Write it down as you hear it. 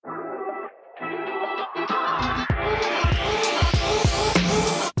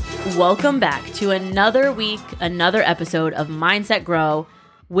Welcome back to another week, another episode of Mindset Grow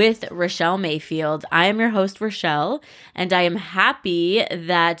with Rochelle Mayfield. I am your host, Rochelle, and I am happy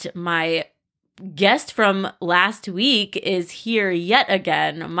that my guest from last week is here yet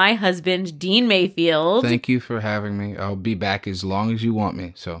again, my husband, Dean Mayfield. Thank you for having me. I'll be back as long as you want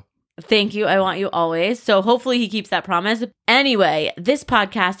me, so. Thank you. I want you always. So hopefully he keeps that promise. Anyway, this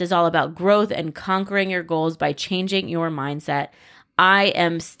podcast is all about growth and conquering your goals by changing your mindset. I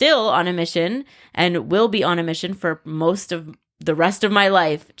am still on a mission and will be on a mission for most of the rest of my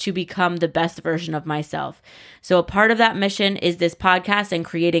life to become the best version of myself. So a part of that mission is this podcast and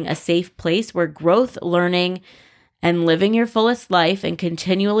creating a safe place where growth, learning, and living your fullest life and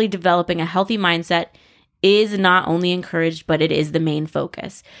continually developing a healthy mindset is not only encouraged, but it is the main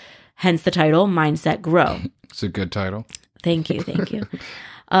focus. Hence the title, Mindset Grow. It's a good title. Thank you.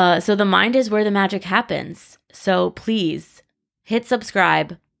 So the mind is where the magic happens. So please hit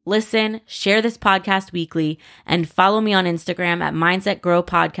subscribe, listen, share this podcast weekly, and follow me on Instagram at Mindset Grow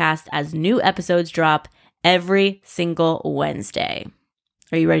Podcast as new episodes drop every single Wednesday.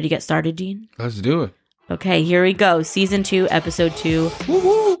 Are you ready to get started, Dean? Let's do it. Okay, here we go. Season 2, Episode 2.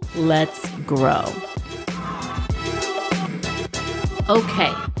 Woo-woo. Let's grow.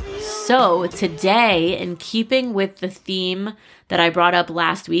 Okay, so today, in keeping with the theme that I brought up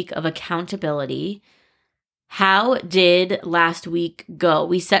last week of accountability, how did last week go?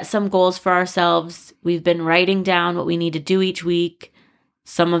 We set some goals for ourselves. We've been writing down what we need to do each week.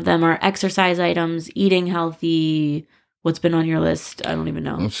 Some of them are exercise items, eating healthy. What's been on your list? I don't even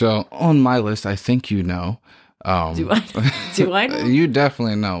know. So on my list, I think you know. Do I know? You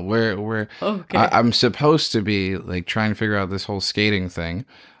definitely know. Where okay. I'm supposed to be like trying to figure out this whole skating thing.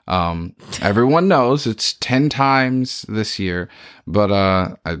 Everyone knows it's 10 times this year,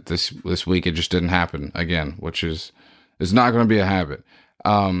 but this week it just didn't happen again, which is not going to be a habit.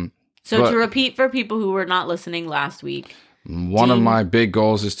 So to repeat for people who were not listening last week, one of my big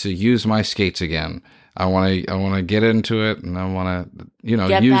goals is to use my skates again. I want to get into it, and I want to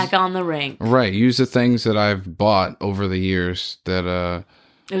get back on the rink. Right, use the things that I've bought over the years that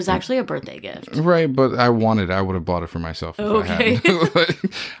it was actually a birthday gift. Right, but I would have bought it for myself if I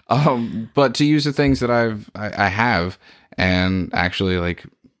hadn't. But to use the things that I have and actually like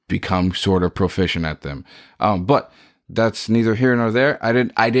become sort of proficient at them. But that's neither here nor there.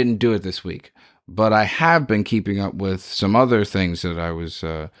 I didn't do it this week, but I have been keeping up with some other things that I was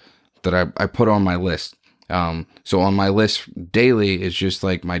that I put on my list. So on my list daily is just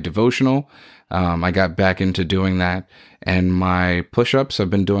like my devotional. I got back into doing that, and my push-ups. I've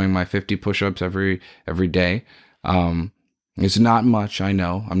been doing my 50 push-ups every day. It's not much, I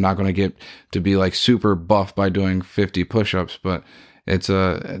know. I'm not going to get to be like super buff by doing 50 push-ups, but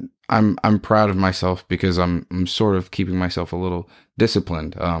I'm proud of myself because I'm sort of keeping myself a little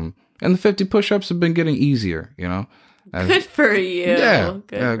disciplined. And the 50 push-ups have been getting easier, Good for you. Yeah,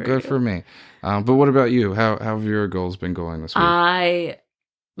 good for me. But what about you? How have your goals been going this week?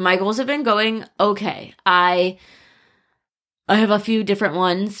 My goals have been going okay. I have a few different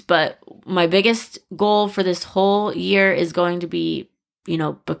ones, but my biggest goal for this whole year is going to be,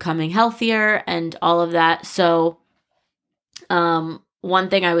 becoming healthier and all of that. So, one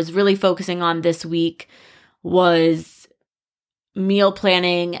thing I was really focusing on this week was meal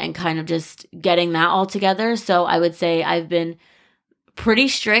planning and kind of just getting that all together. So I would say I've been pretty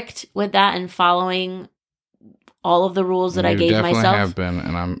strict with that and following all of the rules that I gave myself. You definitely have been,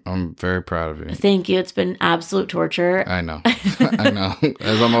 and I'm very proud of you. Thank you. It's been absolute torture. I know. I know.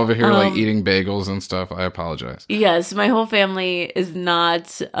 As I'm over here like eating bagels and stuff, I apologize. Yes, my whole family is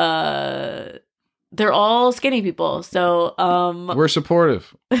not they're all skinny people. So we're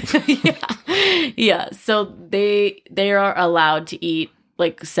supportive. Yeah. So they are allowed to eat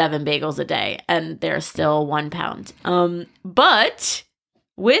like 7 bagels a day, and they're still 1 pound. But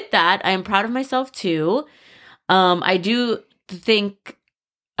with that, I am proud of myself too. I do think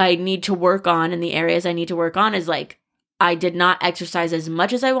I need to work on, and the areas I need to work on is like, I did not exercise as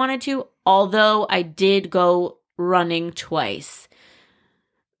much as I wanted to, although I did go running twice,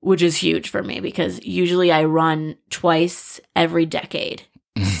 which is huge for me because usually I run twice every decade.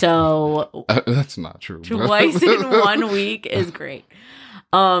 So that's not true. Twice in 1 week is great.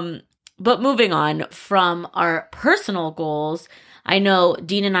 But moving on from our personal goals, I know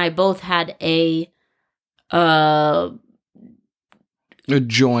Dean and I both had a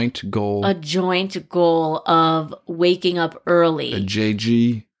joint goal. A joint goal of waking up early. A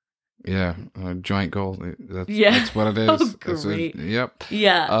JG. Yeah, joint goal. That's what it is. Oh, great. Yep.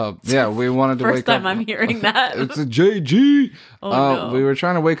 Yeah. Yeah, we wanted to First wake up. time I'm hearing that. It's a JG. Oh, no. We were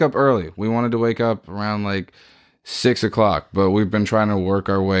trying to wake up early. We wanted to wake up around like 6 o'clock, but we've been trying to work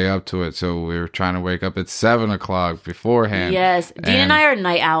our way up to it. So we were trying to wake up at 7 o'clock beforehand. Yes. Dean and I are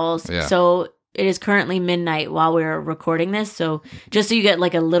night owls. Yeah. So it is currently midnight while we're recording this. So just so you get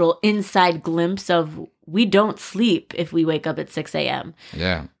like a little inside glimpse of, we don't sleep if we wake up at 6 a.m.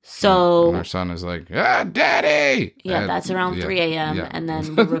 Yeah. So and our son is like, Daddy. Yeah, that's around 3 a.m. Yeah. And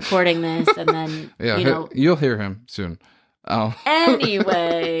then we're recording this, and then, yeah, you'll hear him soon. Oh.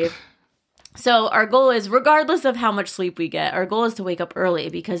 Anyway, so our goal is, regardless of how much sleep we get, our goal is to wake up early,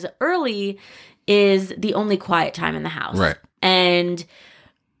 because early is the only quiet time in the house. Right. And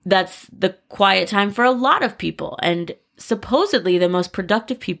that's the quiet time for a lot of people. And supposedly the most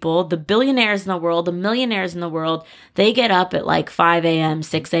productive people, the billionaires in the world, the millionaires in the world, they get up at like 5 a.m.,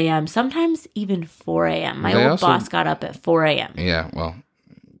 6 a.m., sometimes even 4 a.m. My old boss got up at 4 a.m. Yeah, well,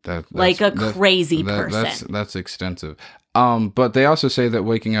 that's like a crazy person. That's extensive. But they also say that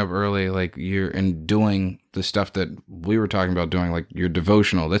waking up early, like you're and doing the stuff that we were talking about doing, like your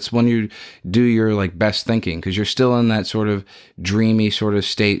devotional, that's when you do your like best thinking, because you're still in that sort of dreamy sort of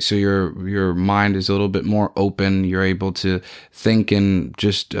state. So your mind is a little bit more open. You're able to think in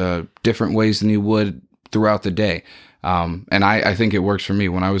just different ways than you would throughout the day. And I think it works for me.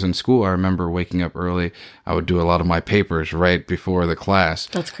 When I was in school, I remember waking up early. I would do a lot of my papers right before the class.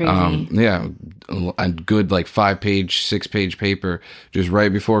 That's crazy. Yeah. A good like 5-page, 6-page paper just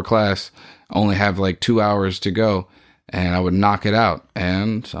right before class. Only have like 2 hours to go. And I would knock it out.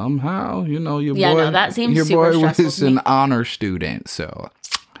 And somehow, your boy, that seems your super boy stressful was to me. an honor student. So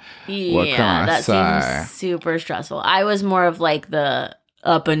what can I that say? seems super stressful. I was more of like the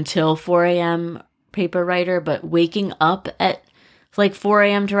up until 4 a.m. paper writer, but waking up at like 4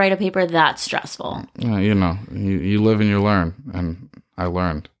 a.m. to write a paper, that's stressful. You live and you learn. And I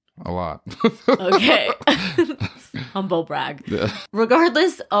learned a lot. Okay. Humble brag. Yeah.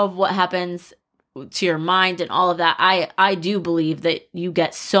 Regardless of what happens to your mind and all of that, I do believe that you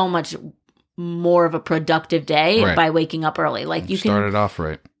get so much more of a productive day by waking up early. Like you started off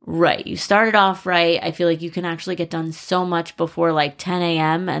right. Right. You started off right. I feel like you can actually get done so much before like 10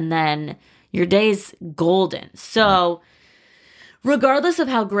 a.m. and then your day's golden. So regardless of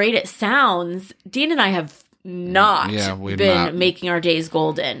how great it sounds, Dean and I have not been making our days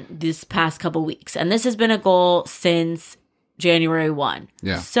golden this past couple weeks. And this has been a goal since January 1.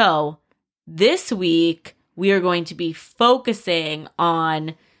 Yeah. So this week, we are going to be focusing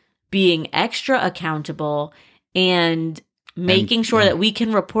on being extra accountable and making sure that we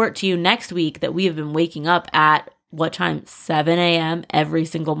can report to you next week that we have been waking up at what time? 7 a.m. every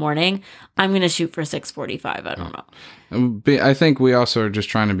single morning. I'm going to shoot for 6:45. I don't know. I think we also are just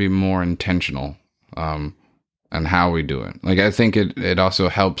trying to be more intentional on how we do it. Like, I think it also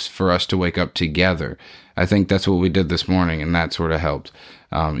helps for us to wake up together. I think that's what we did this morning, and that sort of helped.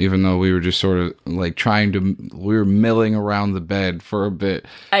 Even though we were just sort of like we were milling around the bed for a bit.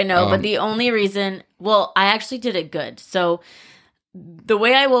 I know, but the only reason, I actually did it good. So the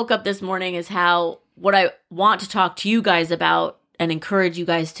way I woke up this morning is what I want to talk to you guys about and encourage you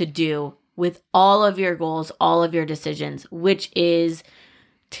guys to do with all of your goals, all of your decisions, which is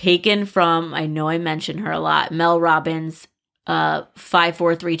taken from, I know I mention her a lot, Mel Robbins' 5,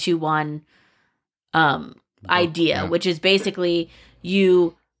 4, 3, 2, 1 idea, which is basically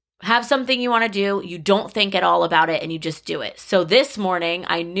you have something you want to do, you don't think at all about it, and you just do it. So this morning,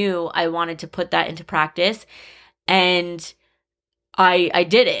 I knew I wanted to put that into practice, and I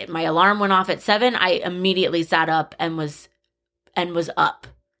did it. My alarm went off at 7. I immediately sat up and was up.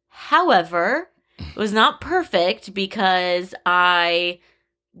 However, it was not perfect because I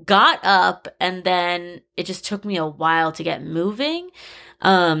got up and then it just took me a while to get moving.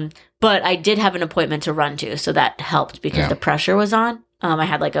 But I did have an appointment to run to, so that helped because the pressure was on. I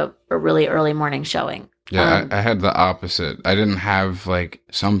had like a really early morning showing. Yeah, I had the opposite. I didn't have like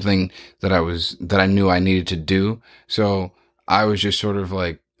something that I knew I needed to do. So I was just sort of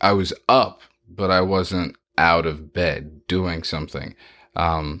like, I was up, but I wasn't out of bed doing something.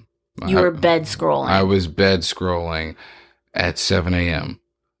 You were bed scrolling. I was bed scrolling at 7 a.m.,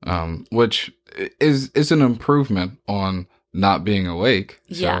 which is an improvement on not being awake.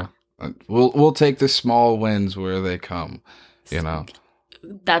 So yeah. We'll take the small wins where they come,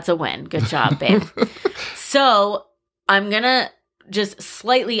 That's a win. Good job, babe. So I'm going to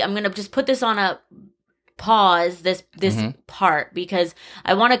just put this on a pause, this part, because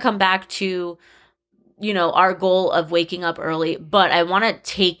I want to come back to, our goal of waking up early, but I want to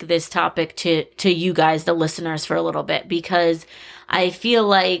take this topic to you guys, the listeners, for a little bit, because I feel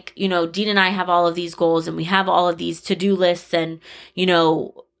like, Dean and I have all of these goals and we have all of these to-do lists and,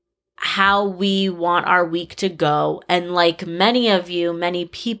 how we want our week to go. And like many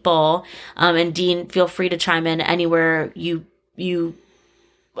people, and Dean, feel free to chime in anywhere you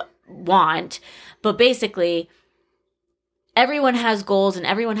want. But basically, everyone has goals and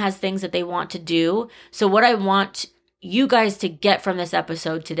everyone has things that they want to do. So what I want you guys to get from this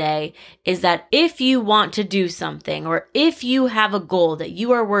episode today is that if you want to do something or if you have a goal that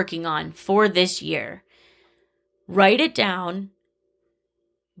you are working on for this year, write it down.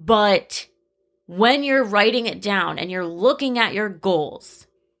 But when you're writing it down and you're looking at your goals,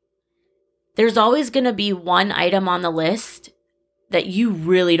 there's always going to be one item on the list that you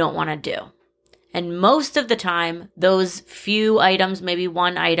really don't want to do. And most of the time, those few items, maybe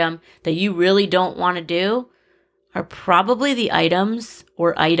one item that you really don't want to do, are probably the items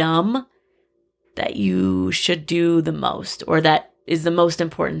or item that you should do the most, or that is the most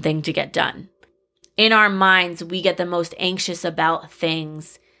important thing to get done. In our minds, we get the most anxious about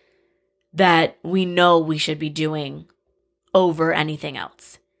things that we know we should be doing over anything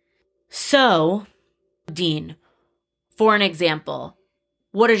else. So, Dean, for an example,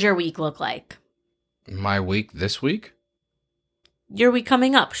 what does your week look like? My week this week? Your week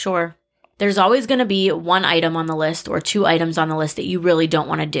coming up, sure. There's always going to be one item on the list or two items on the list that you really don't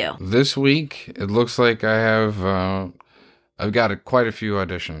want to do. This week, it looks like I have, I've got quite a few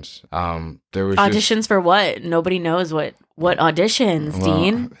auditions. There was auditions for what? Nobody knows what auditions,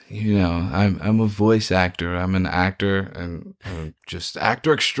 Dean. I'm a voice actor. I'm an actor and just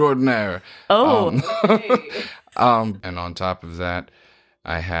actor extraordinaire. Oh. And on top of that,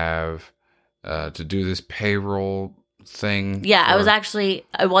 I have to do this payroll thing. Yeah,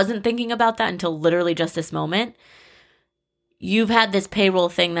 I wasn't thinking about that until literally just this moment. You've had this payroll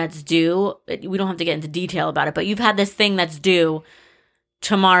thing that's due. We don't have to get into detail about it, but you've had this thing that's due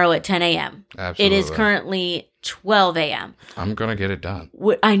tomorrow at 10 a.m. Absolutely. It is currently 12 a.m. I'm going to get it done.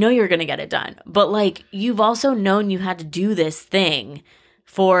 I know you're going to get it done. But like, you've also known you had to do this thing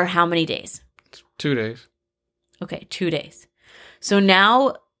for how many days? 2 days. Okay, 2 days. So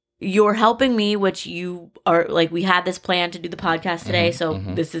now you're helping me, which you are like, we had this plan to do the podcast today.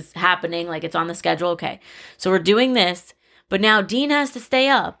 This is happening. Like, it's on the schedule. Okay. So we're doing this. But now Dean has to stay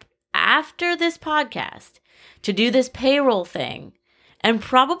up after this podcast to do this payroll thing and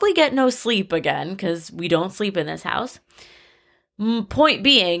probably get no sleep again because we don't sleep in this house. Point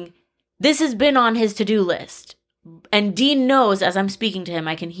being, this has been on his to-do list. And Dean knows, as I'm speaking to him,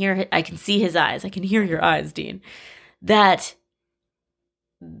 I can see his eyes. I can hear your eyes, Dean, that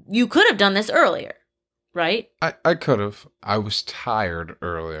you could have done this earlier, right? I could have. I was tired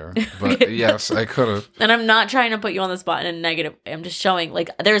earlier, but yes, I could have. And I'm not trying to put you on the spot in a negative. I'm just showing, like,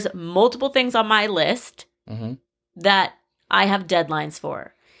 there's multiple things on my list that I have deadlines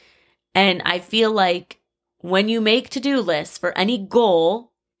for. And I feel like when you make to-do lists for any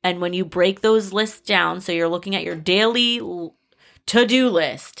goal, and when you break those lists down, so you're looking at your daily to-do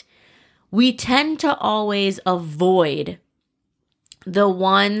list, we tend to always avoid the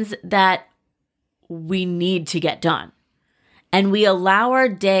ones that we need to get done. And we allow our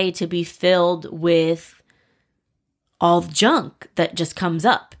day to be filled with all the junk that just comes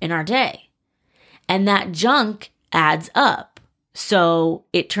up in our day. And that junk adds up. So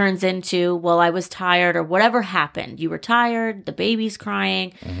it turns into, well, I was tired or whatever happened. You were tired, the baby's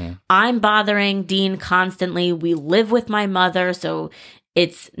crying. I'm bothering Dean constantly. We live with my mother, so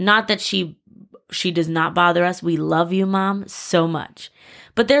it's not that she does not bother us. We love you, Mom, so much.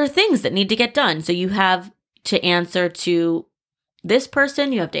 But there are things that need to get done. So you have to answer to this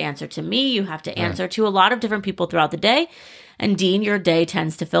person. You have to answer to me. You have to answer to a lot of different people throughout the day. And Dean, your day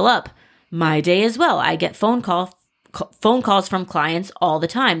tends to fill up. My day as well. I get phone calls from clients all the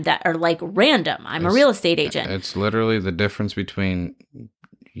time that are like random. I'm a real estate agent. It's literally the difference between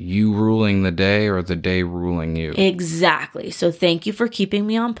you ruling the day or the day ruling you. Exactly. So thank you for keeping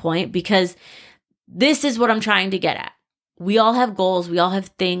me on point, because this is what I'm trying to get at. We all have goals. We all have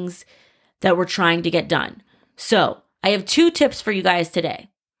things that we're trying to get done. So I have 2 tips for you guys today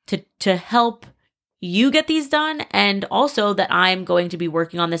to help you get these done, and also that I'm going to be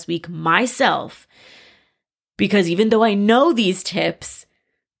working on this week myself. Because even though I know these tips,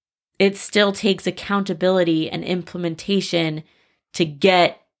 it still takes accountability and implementation to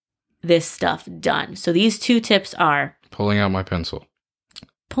get this stuff done. So these 2 tips are... Pulling out my pencil.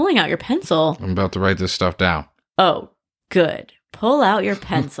 Pulling out your pencil? I'm about to write this stuff down. Oh, good. Pull out your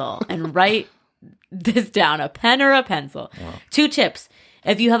pencil and write this down, a pen or a pencil. Wow. 2 tips.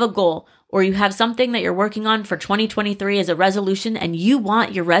 If you have a goal or you have something that you're working on for 2023 as a resolution and you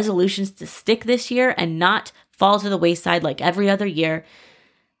want your resolutions to stick this year and not fall to the wayside like every other year,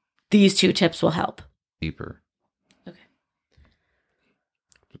 these 2 tips will help. Deeper. Okay.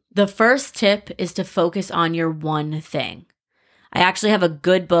 The first tip is to focus on your one thing. I actually have a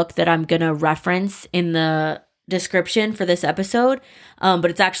good book that I'm going to reference in the description for this episode, but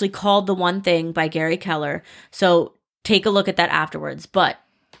it's actually called The One Thing by Gary Keller. So take a look at that afterwards. But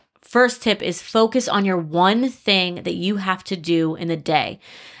first tip is focus on your one thing that you have to do in the day.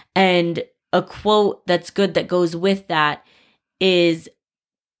 And a quote that's good that goes with that is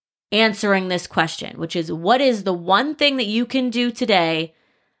answering this question, which is, what is the one thing that you can do today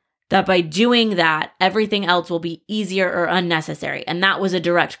that by doing that, everything else will be easier or unnecessary? And that was a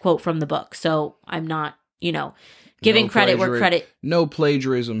direct quote from the book. So I'm not, giving credit where credit. No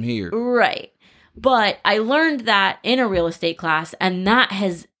plagiarism here. Right. But I learned that in a real estate class, and that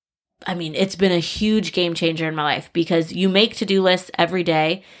has, it's been a huge game changer in my life, because you make to-do lists every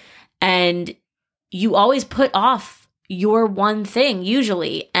day and you always put off your one thing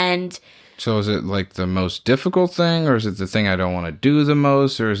usually. And so is it like the most difficult thing, or is it the thing I don't want to do the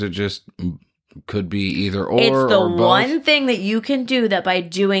most, or is it just could be either or? It's the or both? one thing that you can do that by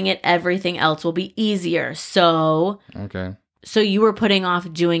doing it, everything else will be easier. So you were putting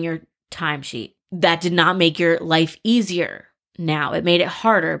off doing your timesheet. That did not make your life easier. Now it made it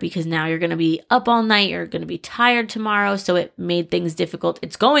harder, because now you're going to be up all night. You're going to be tired tomorrow. So it made things difficult.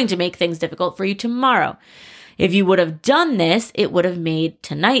 It's going to make things difficult for you tomorrow. If you would have done this, it would have made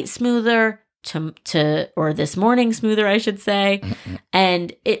tonight smoother, or this morning smoother, I should say.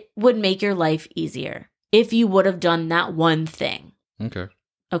 And it would make your life easier if you would have done that one thing.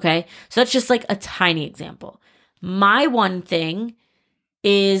 Okay. So that's just like a tiny example. My one thing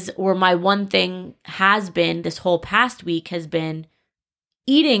my one thing has been this whole past week has been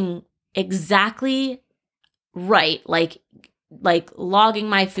eating exactly right. Like logging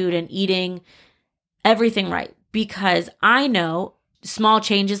my food and eating everything right, because I know small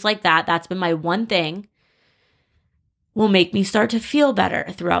changes like that, that's been my one thing, will make me start to feel better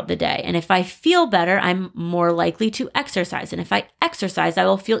throughout the day. And if I feel better, I'm more likely to exercise. And if I exercise, I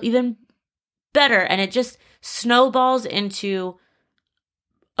will feel even better. And it just snowballs into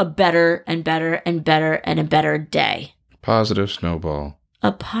a better and better and better and a better day. Positive snowball.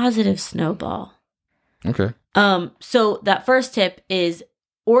 A positive snowball. Okay. So that first tip is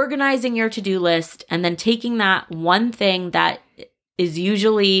organizing your to-do list, and then taking that one thing that is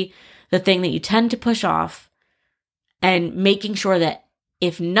usually the thing that you tend to push off, and making sure that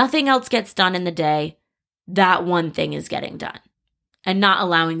if nothing else gets done in the day, that one thing is getting done, and not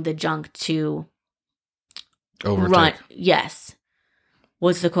allowing the junk to run. Yes.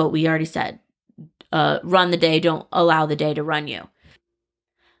 What's the quote we already said? Run the day, don't allow the day to run you.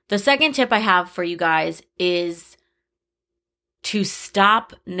 The second tip I have for you guys is to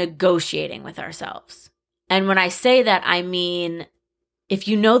stop negotiating with ourselves. And when I say that, I mean, if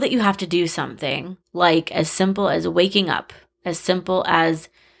you know that you have to do something, like as simple as waking up, as simple as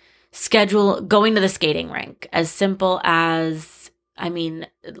going to the skating rink, as simple as,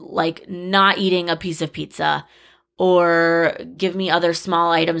 like not eating a piece of pizza, or give me other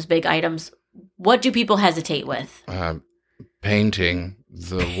small items, big items. What do people hesitate with? Painting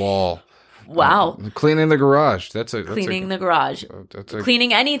the wall. Wow. Cleaning the garage. Cleaning the garage.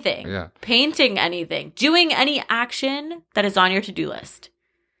 Cleaning anything. Yeah. Painting anything. Doing any action that is on your to-do list.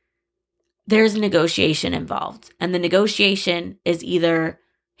 There's negotiation involved. And the negotiation is either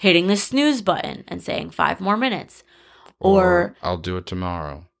hitting the snooze button and saying 5 more minutes. Or I'll do it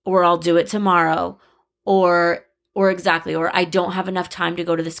tomorrow. Or I'll do it tomorrow. Or I don't have enough time to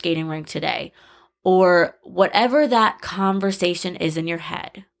go to the skating rink today. Or whatever that conversation is in your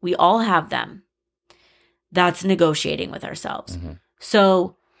head. We all have them. That's negotiating with ourselves. Mm-hmm.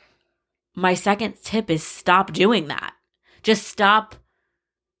 So my second tip is stop doing that. Just stop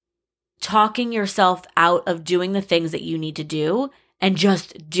talking yourself out of doing the things that you need to do, and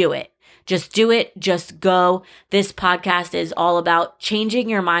just do it. Just do it. Just go. This podcast is all about changing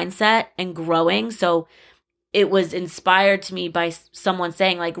your mindset and growing. So it was inspired to me by someone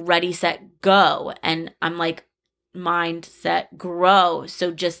saying like, ready, set, go. And I'm like, mindset, grow.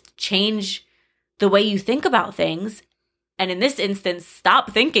 So just change the way you think about things. And in this instance,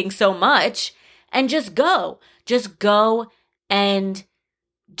 stop thinking so much and just go. Just go and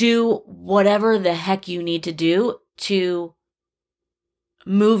do whatever the heck you need to do to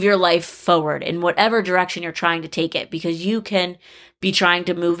move your life forward in whatever direction you're trying to take it, because you can be trying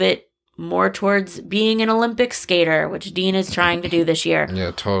to move it more towards being an Olympic skater, which Dean is trying to do this year.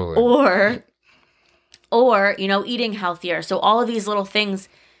 Yeah, totally. Or, eating healthier. So all of these little things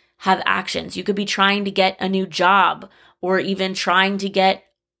have actions. You could be trying to get a new job, or even trying to get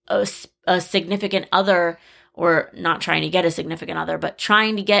a significant other, or not trying to get a significant other, but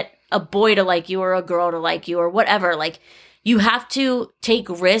trying to get a boy to like you or a girl to like you or whatever. Like, you have to take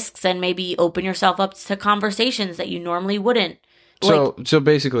risks and maybe open yourself up to conversations that you normally wouldn't. So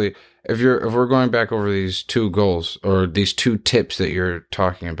basically, if we're going back over these two goals or these two tips that you're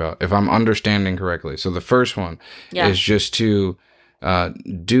talking about, if I'm understanding correctly, so the first one is just to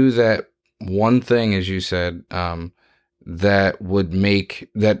do that one thing, as you said, that would make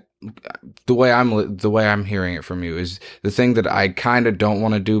that. The way I'm hearing it from you is the thing that I kind of don't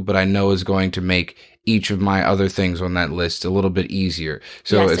want to do, but I know is going to make each of my other things on that list a little bit easier.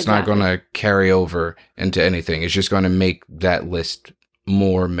 So it's not going to carry over into anything. It's just going to make that list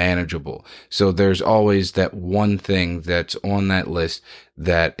more manageable. So there's always that one thing that's on that list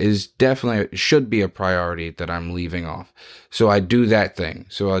that is definitely should be a priority that I'm leaving off. So I do that thing.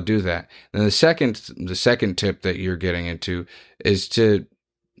 So I'll do that. And the second tip that you're getting into is to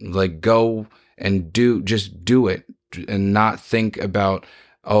like go and just do it and not think about,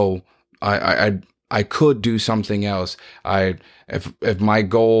 oh, I could do something else. If my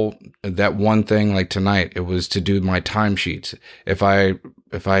goal, that one thing like tonight, it was to do my timesheets. If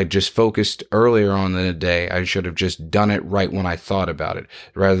I just focused earlier on in the day, I should have just done it right when I thought about it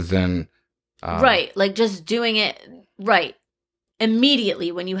rather than. Right. Like just doing it right.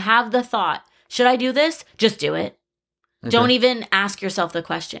 Immediately when you have the thought, should I do this? Just do it. Okay. Don't even ask yourself the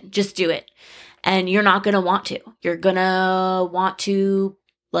question. Just do it. And you're not going to want to. You're going to want to,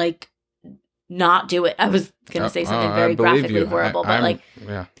 like, not do it. I was going to say something very graphically horrible, but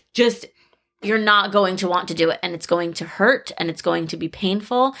just, you're not going to want to do it. And it's going to hurt, and it's going to be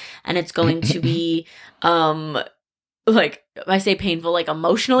painful, and it's going to be, like, I say painful, like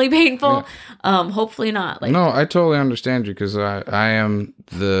emotionally painful. Yeah. Hopefully not. Like, no, I totally understand you because I am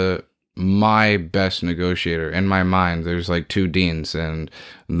my best negotiator. In my mind, there's like two Deans, and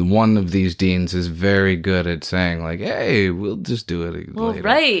one of these Deans is very good at saying like, hey, we'll just do it later.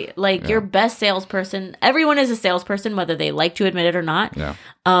 Right. Like your best salesperson, everyone is a salesperson, whether they like to admit it or not. Yeah.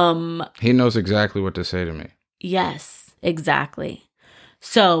 He knows exactly what to say to me. Yes, exactly.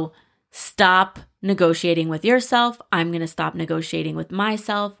 So stop negotiating with yourself. I'm going to stop negotiating with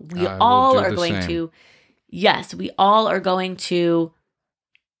myself. We all are going to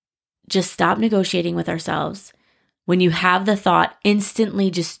just stop negotiating with ourselves. When you have the thought, instantly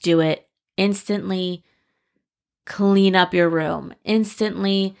just do it. Instantly clean up your room.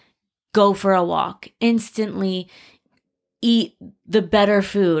 Instantly go for a walk. Instantly eat the better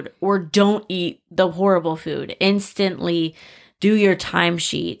food or don't eat the horrible food. Instantly do your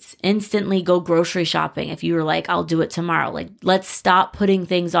timesheets. Instantly go grocery shopping. If you were like, I'll do it tomorrow. Like, let's stop putting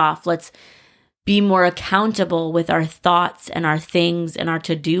things off. Let's be more accountable with our thoughts and our things and our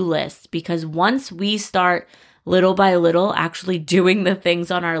to-do lists, because once we start little by little actually doing the things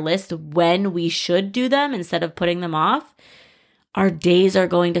on our list when we should do them instead of putting them off, our days are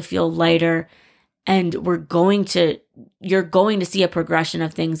going to feel lighter, and you're going to see a progression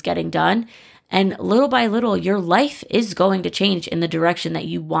of things getting done. And little by little, your life is going to change in the direction that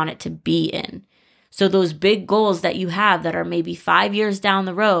you want it to be in. So those big goals that you have that are maybe 5 years down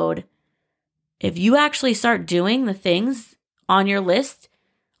the road, if you actually start doing the things on your list,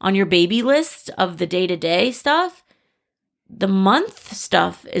 on your baby list of the day-to-day stuff, the month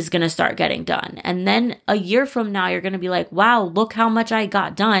stuff is going to start getting done. And then a year from now, you're going to be like, wow, look how much I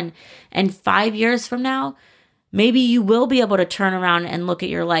got done. And 5 years from now, maybe you will be able to turn around and look at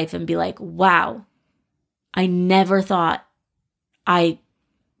your life and be like, wow, I never thought I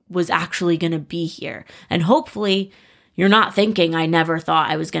was actually going to be here. And hopefully you're not thinking, I never thought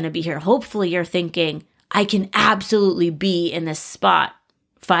I was going to be here. Hopefully you're thinking, I can absolutely be in this spot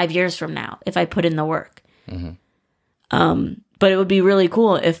 5 years from now if I put in the work. Mm-hmm. But it would be really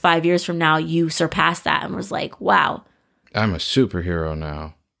cool if 5 years from now you surpassed that and was like, wow. I'm a superhero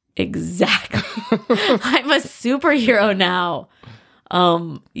now. Exactly. I'm a superhero now.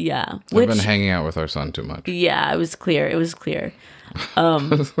 Yeah. I've been hanging out with our son too much. Yeah, it was clear.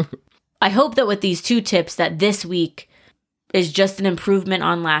 I hope that with these two tips that this week is just an improvement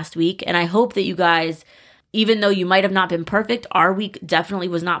on last week. And I hope that you guys, even though you might have not been perfect, our week definitely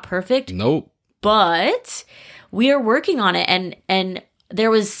was not perfect. Nope. But we are working on it, and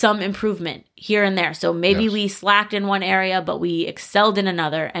there was some improvement here and there. So maybe we slacked in one area, but we excelled in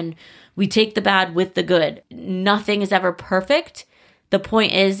another, and we take the bad with the good. Nothing is ever perfect. The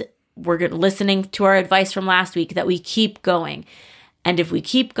point is we're listening to our advice from last week that we keep going. And if we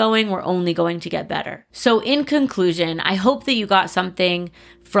keep going, we're only going to get better. So in conclusion, I hope that you got something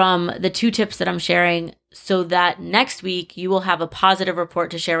from the two tips that I'm sharing so that next week you will have a positive report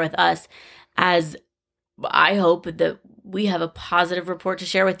to share with us, as I hope that we have a positive report to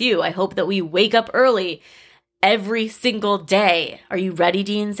share with you. I hope that we wake up early every single day. Are you ready,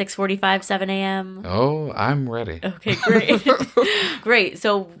 Dean? 6:45, 7 a.m.? Oh, I'm ready. Okay, great. Great.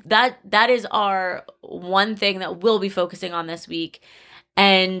 So that is our one thing that we'll be focusing on this week.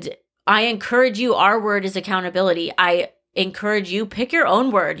 And I encourage you, our word is accountability. I encourage you, pick your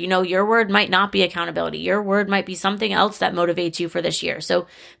own word. Your word might not be accountability. Your word might be something else that motivates you for this year. So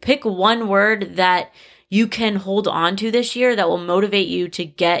pick one word that you can hold on to this year that will motivate you to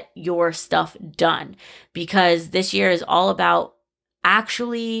get your stuff done, because this year is all about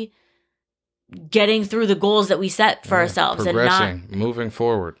actually getting through the goals that we set for ourselves progressing, and not moving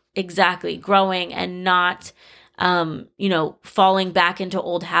forward. Exactly. Growing and not, falling back into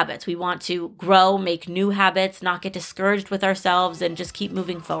old habits. We want to grow, make new habits, not get discouraged with ourselves, and just keep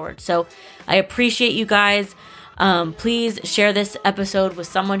moving forward. So I appreciate you guys. Please share this episode with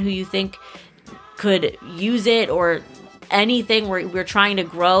someone who you think could use it, or anything. We're trying to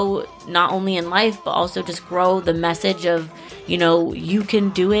grow not only in life, but also just grow the message of, you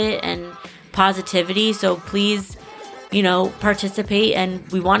can do it and positivity. So please, participate,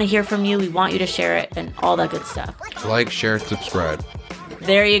 and we want to hear from you. We want you to share it and all that good stuff. Like, share, subscribe.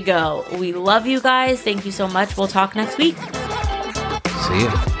 There you go. We love you guys. Thank you so much. We'll talk next week. See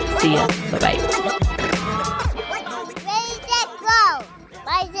ya. See ya. Bye-bye.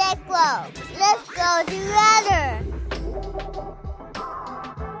 Let's go together.